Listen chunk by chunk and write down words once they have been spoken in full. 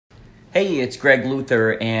Hey, it's Greg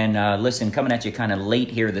Luther, and listen, coming at you kind of late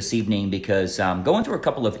here this evening because I'm going through a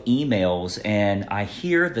couple of emails and I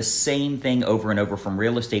hear the same thing over and over from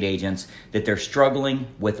real estate agents that they're struggling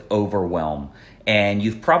with overwhelm. And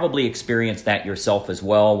you've probably experienced that yourself as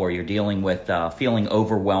well, where you're dealing with feeling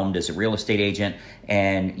overwhelmed as a real estate agent.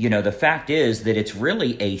 And, you know, the fact is that it's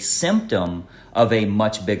really a symptom of a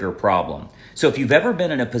much bigger problem. So if you've ever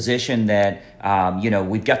been in a position that,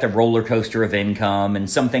 we've got the roller coaster of income and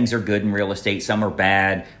some things are good in real estate, some are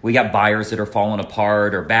bad. We got buyers that are falling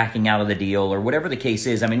apart or backing out of the deal or whatever the case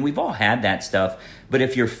is. I mean, we've all had that stuff. But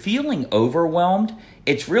if you're feeling overwhelmed,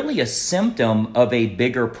 it's really a symptom of a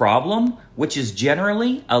bigger problem, which is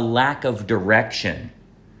generally a lack of direction.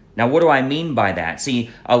 Now, what do I mean by that? See,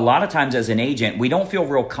 a lot of times as an agent, we don't feel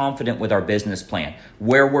real confident with our business plan,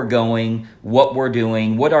 where we're going, what we're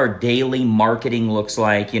doing, what our daily marketing looks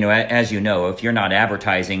like. You know, as you know, if you're not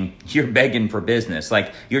advertising, you're begging for business.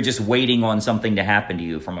 Like you're just waiting on something to happen to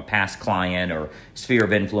you from a past client or sphere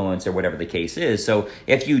of influence or whatever the case is. So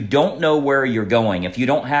if you don't know where you're going, if you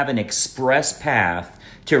don't have an express path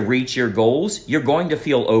to reach your goals, you're going to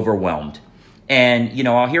feel overwhelmed. And, you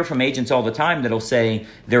know, I'll hear from agents all the time that'll say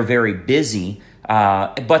they're very busy,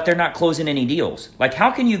 but they're not closing any deals. Like, how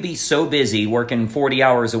can you be so busy working 40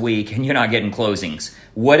 hours a week and you're not getting closings?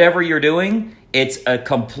 Whatever you're doing, it's a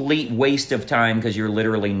complete waste of time because you're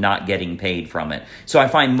literally not getting paid from it. So I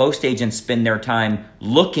find most agents spend their time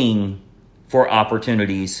looking for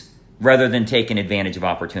opportunities rather than taking advantage of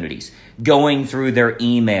opportunities, going through their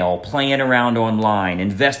email, playing around online,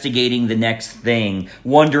 investigating the next thing,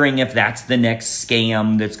 wondering if that's the next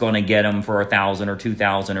scam that's going to get them for $1,000 or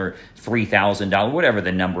 $2,000 or $3,000, whatever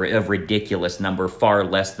the number, a ridiculous number, far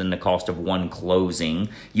less than the cost of one closing.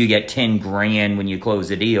 You get 10 grand when you close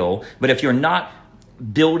a deal. But if you're not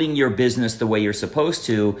building your business the way you're supposed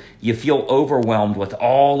to, you feel overwhelmed with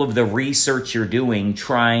all of the research you're doing,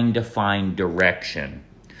 trying to find direction.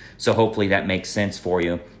 So hopefully that makes sense for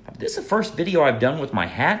you. This is the first video I've done with my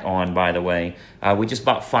hat on, by the way. We just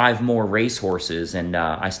bought 5 more racehorses, and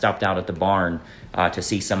I stopped out at the barn to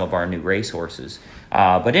see some of our new racehorses.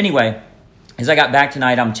 But anyway, as I got back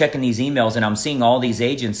tonight, I'm checking these emails, and I'm seeing all these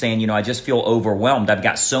agents saying, you know, I just feel overwhelmed. I've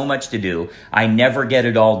got so much to do. I never get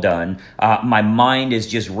it all done. My mind is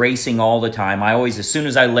just racing all the time. I always, as soon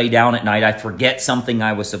as I lay down at night, I forget something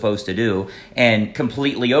I was supposed to do and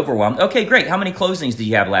completely overwhelmed. Okay, great. How many closings did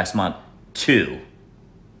you have last month? 2.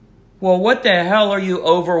 Well, what the hell are you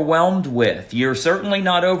overwhelmed with? You're certainly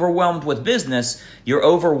not overwhelmed with business. You're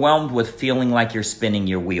overwhelmed with feeling like you're spinning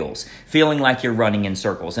your wheels, feeling like you're running in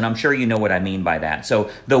circles. And I'm sure you know what I mean by that. So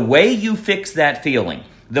the way you fix that feeling,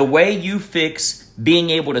 the way you fix being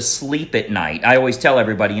able to sleep at night. I always tell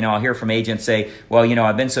everybody, you know, I'll hear from agents say, well, you know,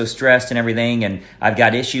 I've been so stressed and everything, and I've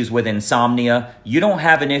got issues with insomnia. You don't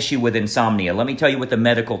have an issue with insomnia. Let me tell you what the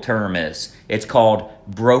medical term is. It's called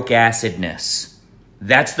broke-acidness.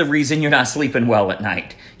 That's the reason you're not sleeping well at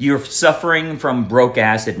night. You're suffering from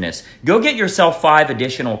broke-acidness. Go get yourself 5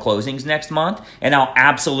 additional closings next month, and I'll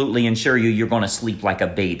absolutely ensure you're going to sleep like a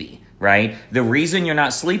baby, right? The reason you're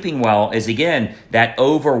not sleeping well is, again, that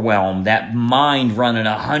overwhelm, that mind running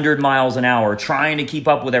 100 miles an hour, trying to keep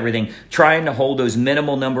up with everything, trying to hold those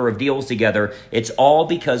minimal number of deals together. It's all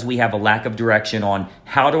because we have a lack of direction on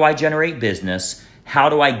how do I generate business, how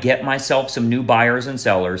do I get myself some new buyers and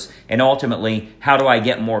sellers, and ultimately, how do I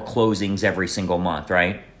get more closings every single month,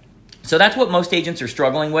 right? So that's what most agents are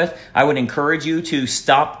struggling with. I would encourage you to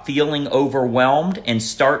stop feeling overwhelmed and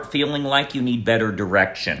start feeling like you need better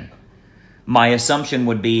direction. My assumption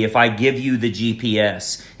would be if I give you the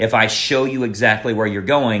GPS, if I show you exactly where you're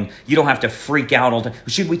going, you don't have to freak out all the time.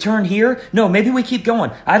 Should we turn here? No, maybe we keep going.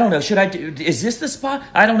 I don't know. Is this the spot?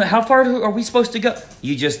 I don't know. How far are we supposed to go?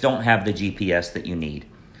 You just don't have the GPS that you need.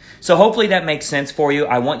 So hopefully that makes sense for you.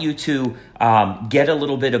 I want you to get a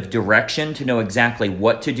little bit of direction to know exactly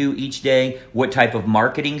what to do each day. What type of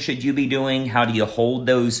marketing should you be doing? How do you hold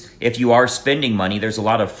those? If you are spending money, there's a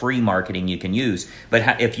lot of free marketing you can use.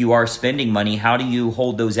 But if you are spending money, how do you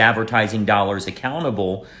hold those advertising dollars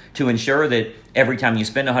accountable to ensure that every time you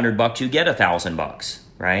spend $100, you get $1,000,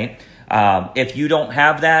 right? If you don't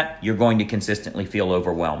have that, you're going to consistently feel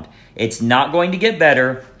overwhelmed. It's not going to get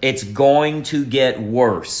better. It's going to get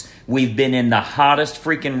worse. We've been in the hottest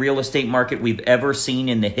freaking real estate market we've ever seen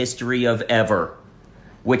in the history of ever,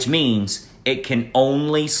 which means it can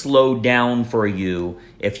only slow down for you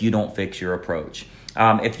if you don't fix your approach.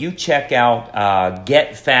 If you check out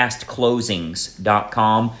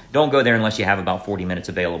getfastclosings.com, don't go there unless you have about 40 minutes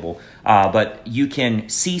available, but you can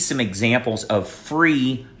see some examples of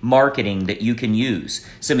free marketing that you can use,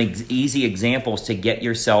 some easy examples to get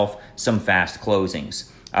yourself some fast closings.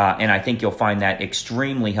 And I think you'll find that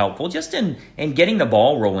extremely helpful just in getting the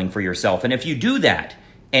ball rolling for yourself. And if you do that,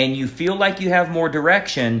 and you feel like you have more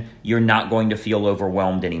direction, you're not going to feel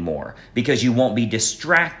overwhelmed anymore because you won't be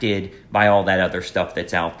distracted by all that other stuff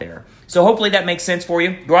that's out there. So hopefully that makes sense for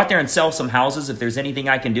you. Go out there and sell some houses. If there's anything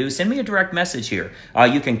I can do, send me a direct message here.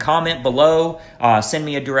 You can comment below, send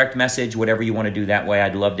me a direct message, whatever you want to do that way.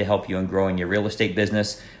 I'd love to help you in growing your real estate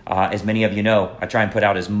business. As many of you know, I try and put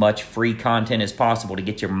out as much free content as possible to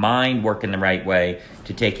get your mind working the right way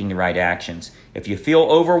to taking the right actions. If you feel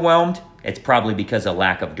overwhelmed, it's probably because of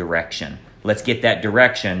lack of direction. Let's get that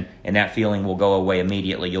direction, and that feeling will go away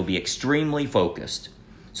immediately. You'll be extremely focused.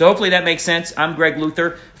 So hopefully that makes sense. I'm Greg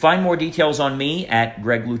Luther. Find more details on me at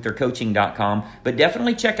gregluthercoaching.com, but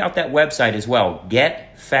definitely check out that website as well,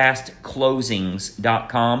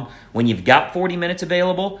 getfastclosings.com. When you've got 40 minutes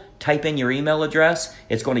available, type in your email address.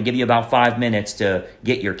 It's going to give you about 5 minutes to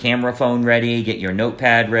get your camera phone ready, get your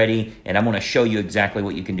notepad ready, and I'm going to show you exactly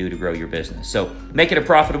what you can do to grow your business. So make it a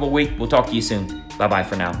profitable week. We'll talk to you soon. Bye-bye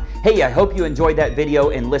for now. Hey, I hope you enjoyed that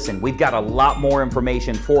video, and listen, we've got a lot more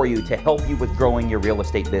information for you to help you with growing your real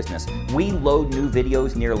estate business. We load new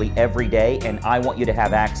videos nearly every day, and I want you to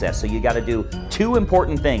have access. So you got to do 2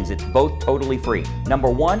 important things. It's both totally free.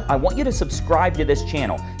 Number 1, I want you to subscribe to this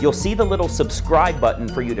channel. You'll see the little subscribe button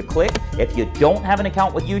for you to click. If you don't have an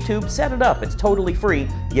account with YouTube, set it up. It's totally free.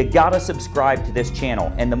 You gotta subscribe to this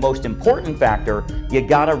channel. And the most important factor, you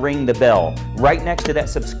gotta ring the bell. Right next to that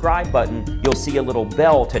subscribe button, you'll see a little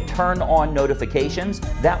bell to turn on notifications.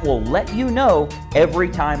 That will let you know every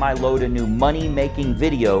time I load a new money-making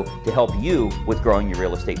video to help you with growing your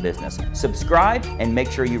real estate business. Subscribe and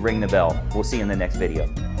make sure you ring the bell. We'll see you in the next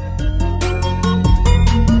video.